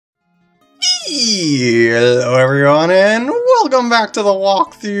Hello everyone, and welcome back to the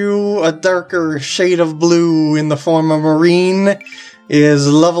walkthrough. A darker shade of blue in the form of Omarine is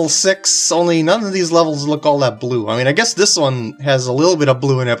level 6, only none of these levels look all that blue. I mean, I guess this one has a little bit of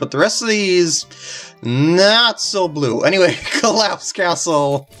blue in it, but the rest of these, not so blue. Anyway, Collapse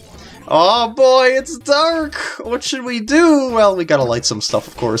Castle. Oh boy, it's dark! What should we do? Well, we gotta light some stuff,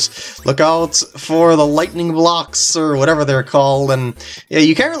 of course. Look out for the lightning blocks, or whatever they're called, and yeah,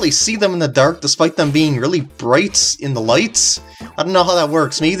 you can't really see them in the dark, despite them being really bright in the lights. I don't know how that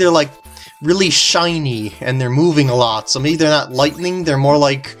works. Maybe they're like really shiny, and they're moving a lot, so maybe they're not lightning, they're more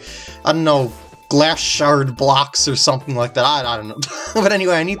like, I don't know, glass shard blocks or something like that. I don't know. But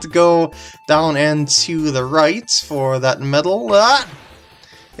anyway, I need to go down and to the right for that medal.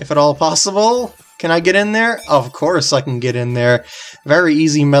 If at all possible. Can I get in there? Of course I can get in there. Very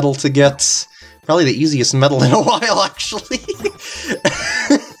easy medal to get. Probably the easiest medal in a while, actually.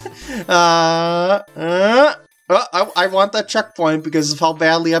 I want that checkpoint because of how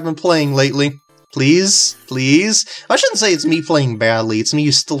badly I've been playing lately. Please, please. I shouldn't say it's me playing badly. It's me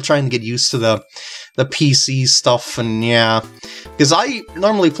still trying to get used to the PC stuff, and yeah. Because I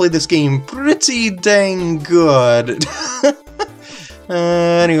normally play this game pretty dang good.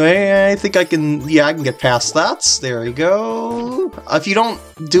 Anyway, I think I can, yeah, I can get past that. There we go. If you don't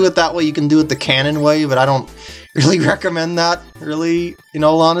do it that way, you can do it the canon way, but I don't really recommend that, really, in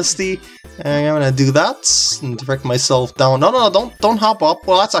all honesty. I'm gonna do that and direct myself down. No, don't hop up.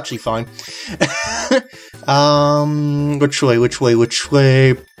 Well, that's actually fine. Which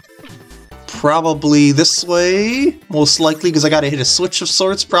way? Probably this way, most likely, because I gotta hit a switch of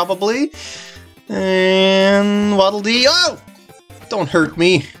sorts, probably. And Waddle Dee. Oh! Don't hurt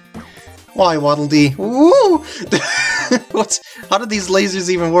me. Why, Waddle Dee? Woo! How do these lasers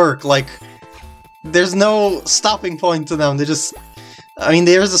even work? Like, there's no stopping point to them. They just... I mean,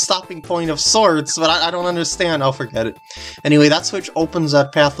 there's a stopping point of sorts, but I don't understand. I'll forget it. Anyway, that switch opens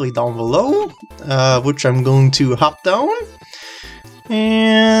that pathway down below, which I'm going to hop down.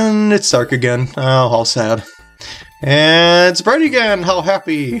 And it's dark again. Oh, how sad. And it's bright again! How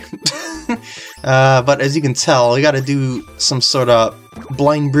happy! But as you can tell, we gotta do some sort of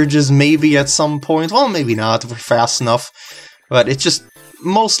blind bridges maybe at some point. Well, maybe not if we're fast enough. But it's just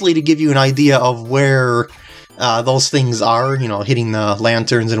mostly to give you an idea of where those things are, you know, hitting the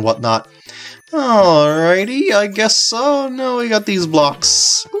lanterns and whatnot. Alrighty, I guess so. No, we got these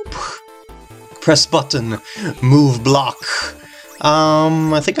blocks. Oop. Press button. Move block.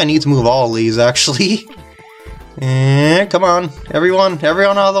 I think I need to move all these, actually. Come on, everyone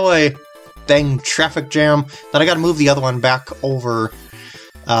out of the way. Dang traffic jam. Then I gotta move the other one back over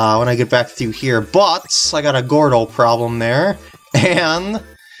when I get back through here. But I got a Gordo problem there. And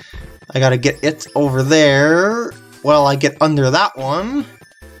I gotta get it over there. Well, I get under that one.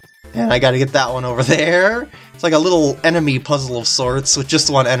 And I gotta get that one over there. It's like a little enemy puzzle of sorts with just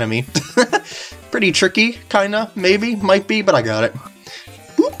one enemy. Pretty tricky, kinda, maybe, might be, but I got it.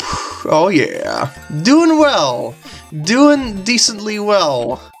 Boop. Oh yeah. Doing well. Doing decently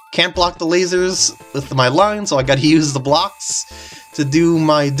well. Can't block the lasers with my line, so I gotta use the blocks to do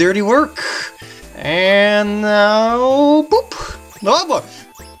my dirty work. And now... boop! Oh boy!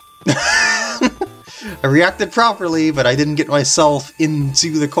 I reacted properly, but I didn't get myself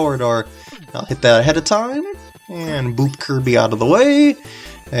into the corridor. I'll hit that ahead of time. And boop Kirby out of the way.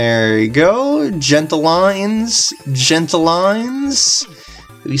 There you go. Gentle lines. Gentle lines.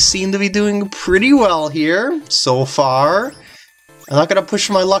 We seem to be doing pretty well here, so far. I'm not gonna push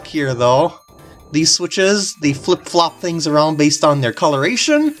my luck here, though. These switches, they flip-flop things around based on their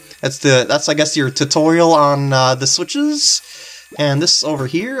coloration. That's I guess, your tutorial on the switches. And this over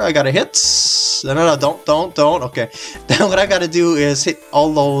here, I gotta hit. No, don't. Okay. Then what I gotta do is hit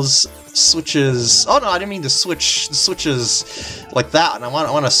all those switches. Oh no, I didn't mean to switch the switches like that. And I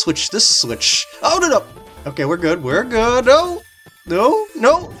want to switch this switch. Oh no. Okay, we're good. We're good. No.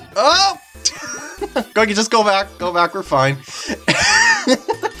 Oh! Go, you just go back. We're fine.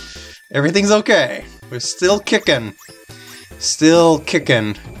 Everything's okay. We're still kicking.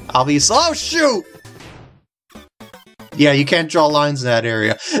 Obviously. Oh shoot! Yeah, you can't draw lines in that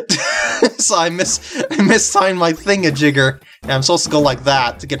area. So I mistimed my thingamajigger. And I'm supposed to go like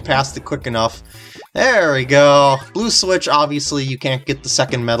that to get past it quick enough. There we go. Blue switch, obviously you can't get the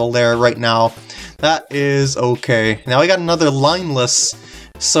second medal there right now. That is okay. Now we got another lineless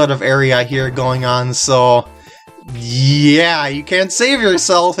sort of area here going on, so... yeah, you can't save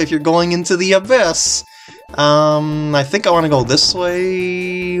yourself if you're going into the abyss. I think I want to go this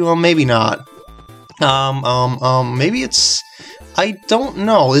way... well, maybe not. Maybe it's... I don't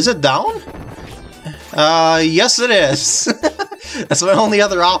know. Is it down? Yes it is. That's my only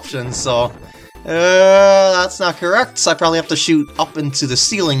other option, so... That's not correct. So I probably have to shoot up into the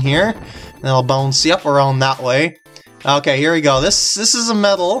ceiling here. And I'll bounce you up around that way. Okay, here we go. This is a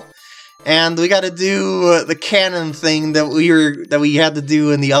medal. And we gotta do the cannon thing that we had to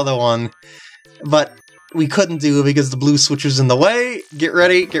do in the other one. But we couldn't do it because the blue switch was in the way. Get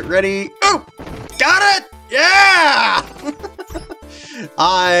ready, get ready. Oh! Got it! Yeah!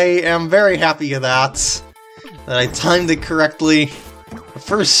 I am very happy with that I timed it correctly. The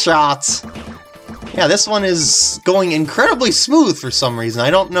first shot. Yeah, this one is going incredibly smooth for some reason. I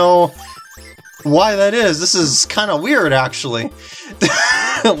don't know why that is. This is kind of weird, actually.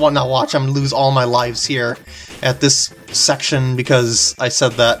 Well, now watch, I'm gonna lose all my lives here at this section because I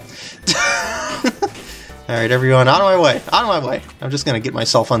said that. Alright, everyone, out of my way, out of my way. I'm just gonna get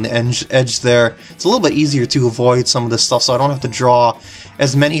myself on the edge there. It's a little bit easier to avoid some of this stuff, so I don't have to draw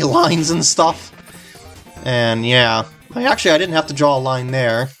as many lines and stuff. And yeah, actually I didn't have to draw a line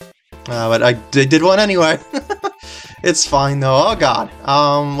there, but I did one anyway. It's fine though. Oh god.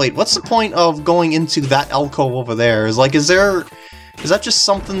 Wait, what's the point of going into that alcove over there? Is that just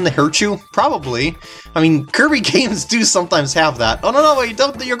something to hurt you? Probably. I mean, Kirby games do sometimes have that. Oh no, wait,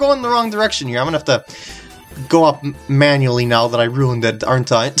 you're going in the wrong direction here. I'm gonna have to go up manually now that I ruined it,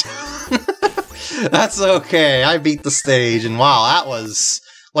 aren't I? That's okay. I beat the stage, and wow, that was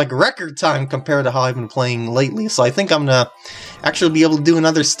like record time compared to how I've been playing lately. So I think I'm gonna actually be able to do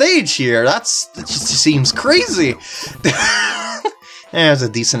another stage here. That just seems crazy. There's a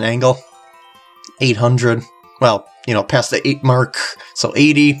decent angle. 800. Well, you know, past the 8 mark. So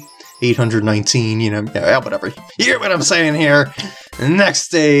 80, 819, you know, yeah, whatever. You hear what I'm saying here? Next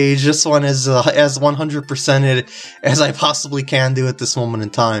stage. This one is as 100%ed as I possibly can do at this moment in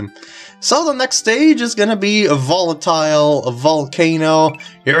time. So the next stage is gonna be a Volatile Volcano.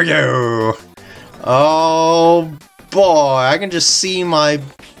 Here we go. Oh boy, I can just see my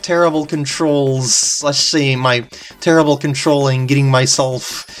terrible controls. Let's see, my terrible controlling, getting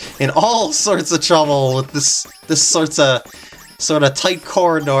myself in all sorts of trouble with this sort of tight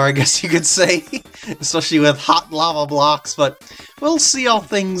corridor, I guess you could say. Especially with hot lava blocks, but we'll see how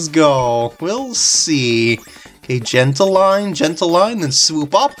things go. We'll see. Okay, gentle line, then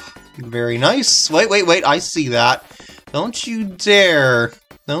swoop up. Very nice. Wait, I see that. Don't you dare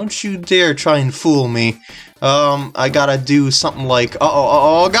try and fool me. I gotta do something like,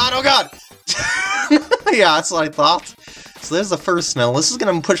 oh god! Yeah, that's what I thought. So there's the first medal. This is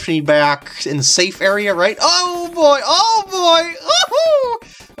gonna push me back in the safe area, right? Oh boy!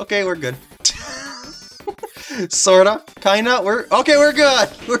 Woohoo! Okay, we're good. Sorta, kinda. We're good.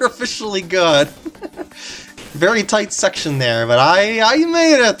 We're officially good. Very tight section there, but I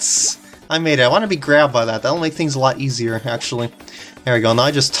made it! I made it. I want to be grabbed by that. That'll make things a lot easier, actually. There we go. Now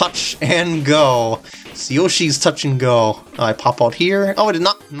I just touch and go. It's Yoshi's touch and go. I pop out here. Oh, I did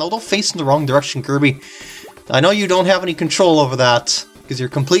not. No, don't face in the wrong direction, Kirby. I know you don't have any control over that, because you're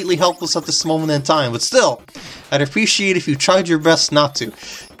completely helpless at this moment in time, but still, I'd appreciate if you tried your best not to.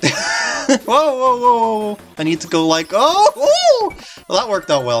 Whoa. I need to go like, oh! Well, that worked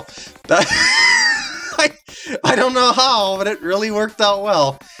out well. I don't know how, but it really worked out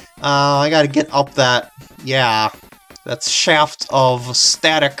well. I gotta get up that, yeah, that shaft of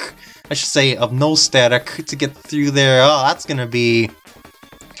static, I should say of no static, to get through there. Oh, that's gonna be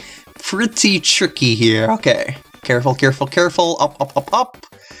pretty tricky here. Okay, careful, up. Up.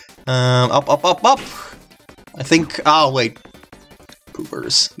 I think, oh wait,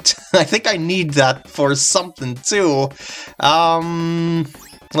 poopers. I think I need that for something too.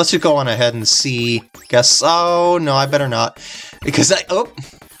 Let's just go on ahead and see. Guess, oh no, I better not. Because well,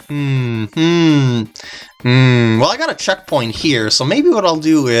 I got a checkpoint here, so maybe what I'll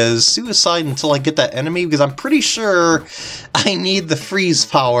do is suicide until I get that enemy, because I'm pretty sure I need the freeze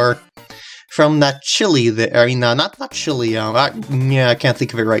power from that chili there. I mean, not chili, yeah, I can't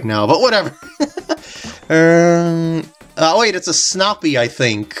think of it right now, but whatever. Oh wait, it's a Snoppy, I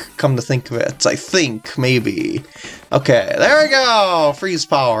think, come to think of it. I think, maybe. Okay, there we go! Freeze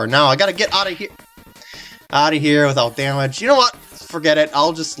power. Now I gotta get out of here. Out of here without damage. You know what? Forget it.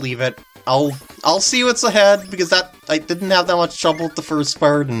 I'll just leave it. I'll see what's ahead, because I didn't have that much trouble with the first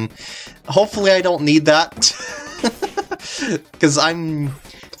part, and hopefully I don't need that. Because I'm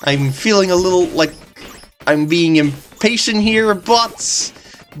feeling a little like I'm being impatient here, but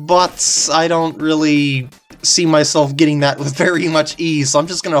I don't really see myself getting that with very much ease, so I'm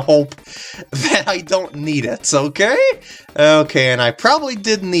just gonna hope that I don't need it, okay? Okay, and I probably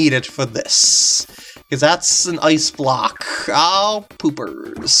did need it for this, because that's an ice block. Oh,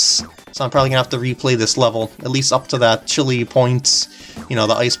 poopers. So I'm probably gonna have to replay this level, at least up to that chili point, you know,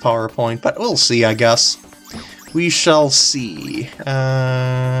 the ice power point, but we'll see, I guess. We shall see.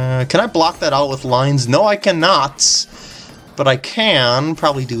 Can I block that out with lines? No, I cannot. But I can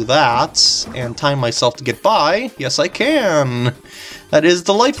probably do that and time myself to get by. Yes, I can. That is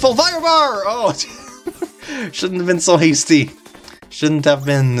delightful. Fire bar! Oh, shouldn't have been so hasty. Shouldn't have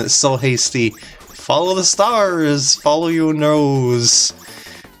been so hasty. Follow the stars. Follow your nose.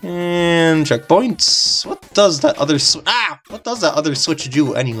 And checkpoints. What does that other what does that other switch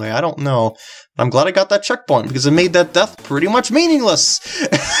do anyway? I don't know. I'm glad I got that checkpoint because it made that death pretty much meaningless.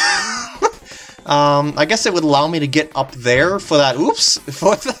 I guess it would allow me to get up there for that. Oops,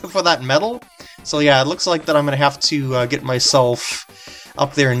 for that medal. So yeah, it looks like that I'm gonna have to get myself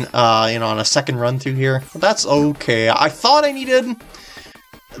up there, and you know, on a second run through here. But that's okay. I thought I needed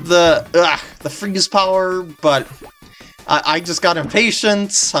the freeze power, but I just got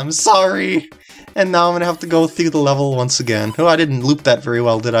impatient. I'm sorry, and now I'm gonna have to go through the level once again. Oh, I didn't loop that very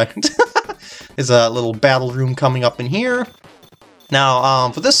well, did I? There's a little battle room coming up in here. Now,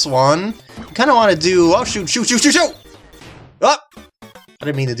 for this one, I kind of want to do... Oh, shoot! Oh! I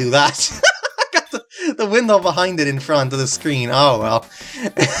didn't mean to do that. I got the window behind it in front of the screen. Oh, well.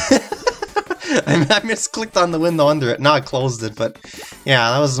 I misclicked on the window under it. Now I closed it, but...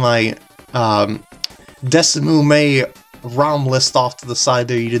 Yeah, that was my Decimu May ROM list off to the side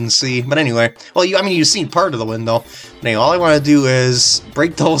there you didn't see. But anyway, well, you've seen part of the window. But anyway, all I want to do is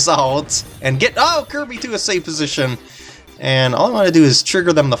break those out and get... Oh, Kirby to a safe position. And all I want to do is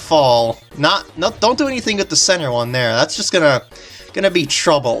trigger them to fall. Don't do anything with the center one there. That's just gonna be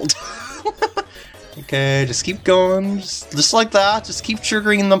troubled. Okay, just keep going, just like that. Just keep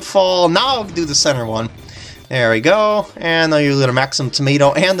triggering them to fall. Now I'll do the center one. There we go. And now you're gonna Maximum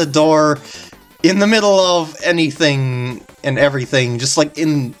Tomato and the door in the middle of anything and everything, just like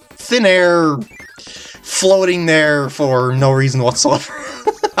in thin air, floating there for no reason whatsoever.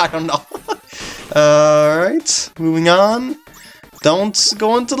 I don't know. Alright, moving on. Don't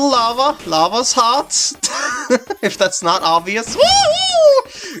go into the lava. Lava's hot. If that's not obvious. Woo!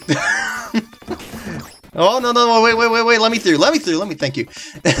 Oh, no, wait, let me through, thank you.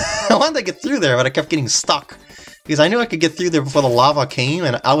 I wanted to get through there, but I kept getting stuck. Because I knew I could get through there before the lava came,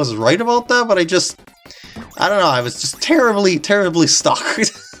 and I was right about that, but I don't know, I was just terribly, terribly stuck.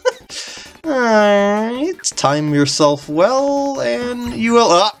 Alright, time yourself well, and you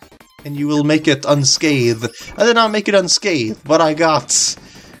will... And you will make it unscathed. I did not make it unscathed, but I got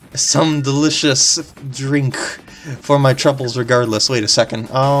some delicious drink for my troubles regardless. Wait a second.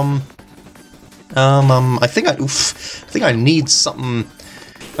 I think I need something.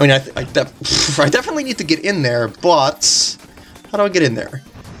 I mean, I definitely need to get in there, but how do I get in there?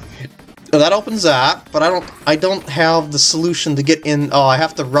 Oh, that opens that, but I don't have the solution to get in. Oh, I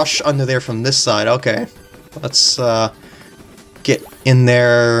have to rush under there from this side. Okay. Let's get in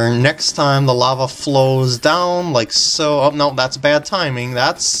there next time the lava flows down like so. Oh no, that's bad timing.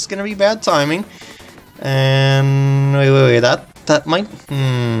 That's gonna be bad timing. And wait, that might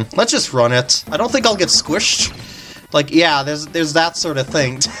let's just run it. I don't think I'll get squished. Like, yeah, there's that sort of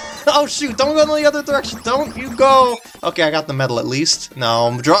thing. Oh shoot, don't go in the other direction. Don't you go. Okay, I got the medal at least. Now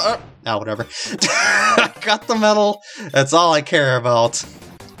I'm whatever. I got the medal. That's all I care about.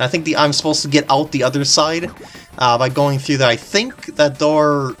 I think I'm supposed to get out the other side by going through that. I think that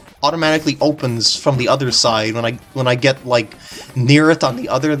door automatically opens from the other side when I get like near it on the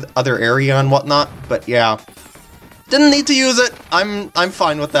other area and whatnot. But yeah, didn't need to use it. I'm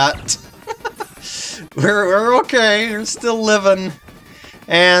fine with that. we're okay. We're still living.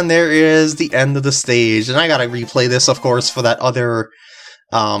 And there is the end of the stage. And I gotta replay this, of course, for that other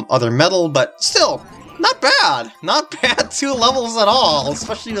medal. But still. Not bad! Not bad 2 levels at all,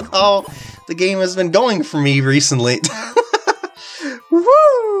 especially with how the game has been going for me recently.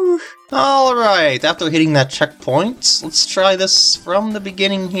 Woo! Alright, after hitting that checkpoint, let's try this from the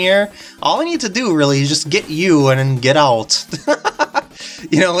beginning here. All I need to do, really, is just get you and then get out.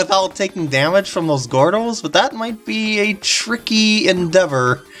 You know, without taking damage from those Gordos, but that might be a tricky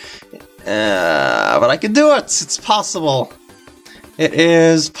endeavor. But I can do it! It's possible. It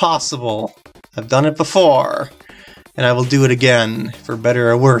is possible. I've done it before, and I will do it again, for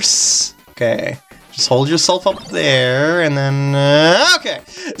better or worse. Okay, just hold yourself up there, and then, okay!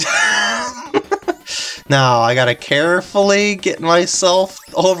 Now, I gotta carefully get myself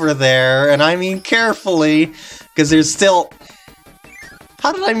over there, and I mean carefully, because there's still...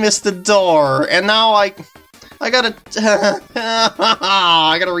 How did I miss the door? And now I gotta...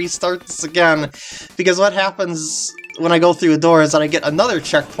 I gotta restart this again, because what happens... when I go through a door is that I get another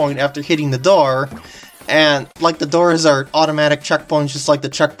checkpoint after hitting the door, and like the doors are automatic checkpoints just like the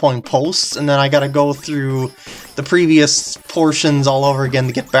checkpoint posts, and then I gotta go through the previous portions all over again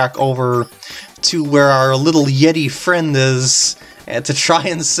to get back over to where our little Yeti friend is, and to try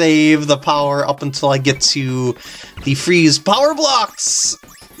and save the power up until I get to the freeze power blocks.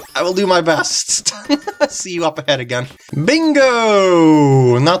 I will do my best. See you up ahead again.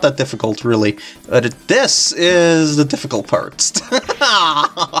 Bingo! Not that difficult, really. But this is the difficult part.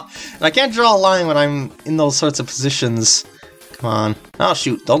 And I can't draw a line when I'm in those sorts of positions. Come on. Oh,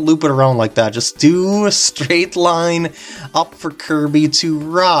 shoot. Don't loop it around like that. Just do a straight line up for Kirby to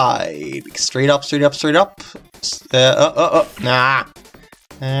ride. Straight up, straight up, straight up. Nah.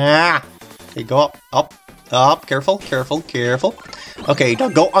 Ah. Okay, go up, up, up. Careful, careful, careful. Okay, now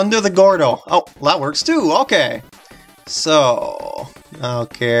go under the Gordo. Oh, that works too. Okay. So, now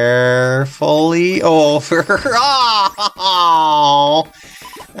carefully over. Oh!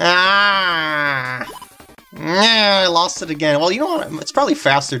 Ah! I lost it again. Well, you know what? It's probably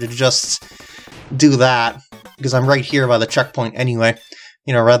faster to just do that, because I'm right here by the checkpoint anyway.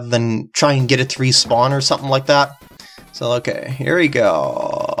 You know, rather than try and get it to respawn or something like that. So, okay, here we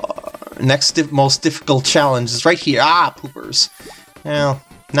go. Next most difficult challenge is right here. Ah, poopers. Well,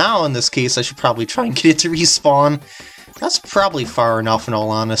 now in this case, I should probably try and get it to respawn. That's probably far enough, in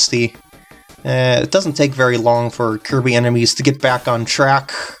all honesty. It doesn't take very long for Kirby enemies to get back on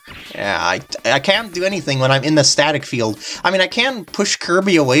track. Yeah, I can't do anything when I'm in the static field. I mean, I can push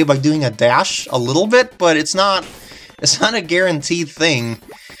Kirby away by doing a dash a little bit, but it's not a guaranteed thing.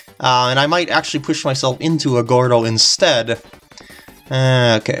 And I might actually push myself into a Gordo instead.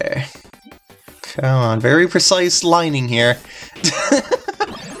 Okay. Come on, very precise lining here.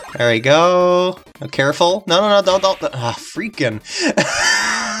 There we go. Oh, careful. No, don't. Ah, freaking.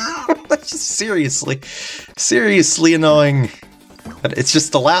 That's just seriously annoying. But it's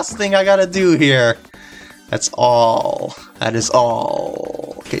just the last thing I gotta do here. That's all. That is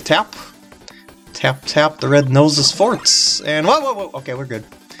all. Okay, tap. Tap, tap the red noses forts. And whoa. Okay, we're good.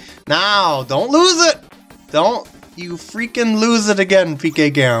 Now, don't lose it! Don't you freaking lose it again,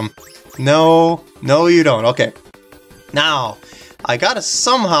 PkGam. No, you don't. Okay. Now, I gotta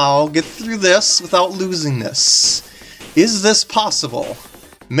somehow get through this without losing this. Is this possible?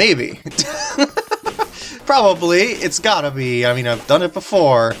 Maybe. Probably. It's gotta be. I mean, I've done it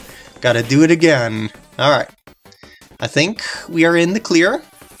before. Gotta do it again. Alright. I think we are in the clear.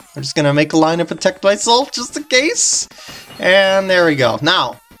 I'm just gonna make a line and protect myself just in case. And there we go.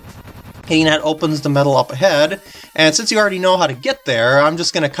 Now, hitting that opens the metal up ahead. And since you already know how to get there, I'm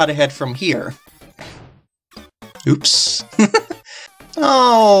just gonna cut ahead from here. Oops.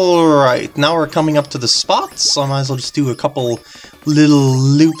 Alright, now we're coming up to the spot, so I might as well just do a couple little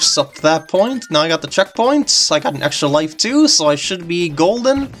loops up to that point. Now I got the checkpoints, I got an extra life too, so I should be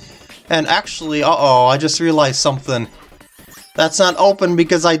golden. And actually, uh-oh, I just realized something. That's not open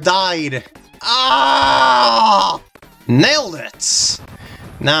because I died. Ah! Nailed it!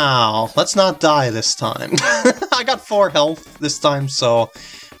 Now, let's not die this time. I got 4 health this time, so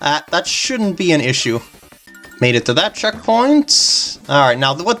that shouldn't be an issue. Made it to that checkpoint. Alright,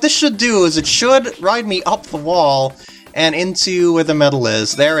 now what this should do is it should ride me up the wall and into where the metal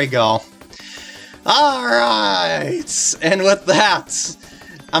is. There we go. Alright! And with that,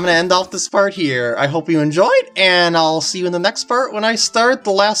 I'm gonna end off this part here. I hope you enjoyed, and I'll see you in the next part when I start the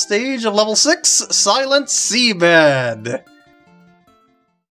last stage of level 6, Silent Seabed!